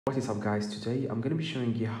What is up guys, today I'm going to be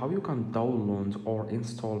showing you how you can download or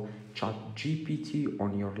install Chat GPT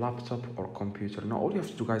on your laptop or computer. Now all you have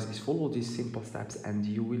to do guys is follow these simple steps and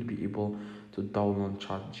you will be able to download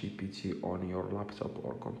Chat GPT on your laptop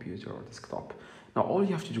or computer or desktop. Now all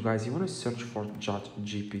you have to do guys, you want to search for Chat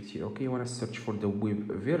GPT, okay? You want to search for the web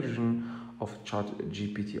version of Chat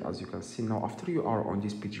GPT. As you can see now, after you are on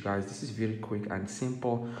this page guys, this is very quick and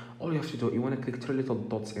simple. All you have to do, you want to click three little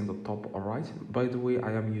dots in the top. All right, by the way,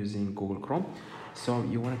 I am using Google Chrome, so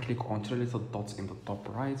you want to click on three little dots in the top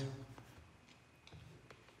right.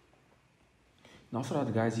 Now after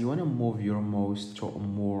that guys, you want to move your mouse to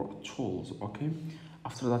more tools, okay?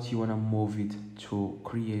 After that you want to move it to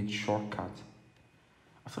create shortcut.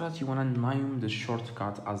 After that you want to name the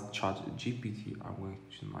shortcut as Chat GPT. I'm going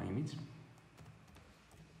to name it.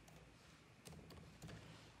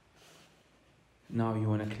 Now you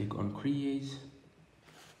want to click on create.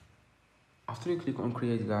 After you click on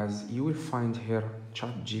create guys, you will find here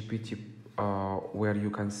Chat GPT, where you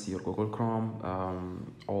can see your Google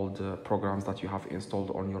Chrome, all the programs that you have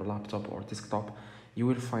installed on your laptop or desktop. You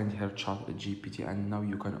will find here Chat GPT, and now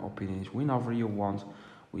you can open it whenever you want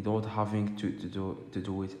without having to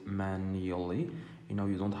do it manually. You know,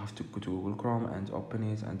 you don't have to go to Google Chrome and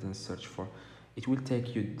open it and then search for. It will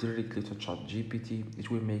take you directly to Chat GPT. It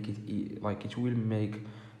will make it it will make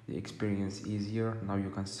the experience easier. Now you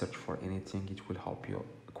can search for anything. It will help you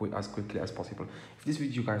as quickly as possible. If this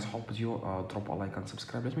video guys helped you, drop a like and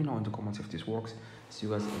subscribe. Let me know in the comments if this works. See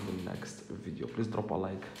you guys in the next video. Please drop a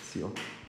like. See you.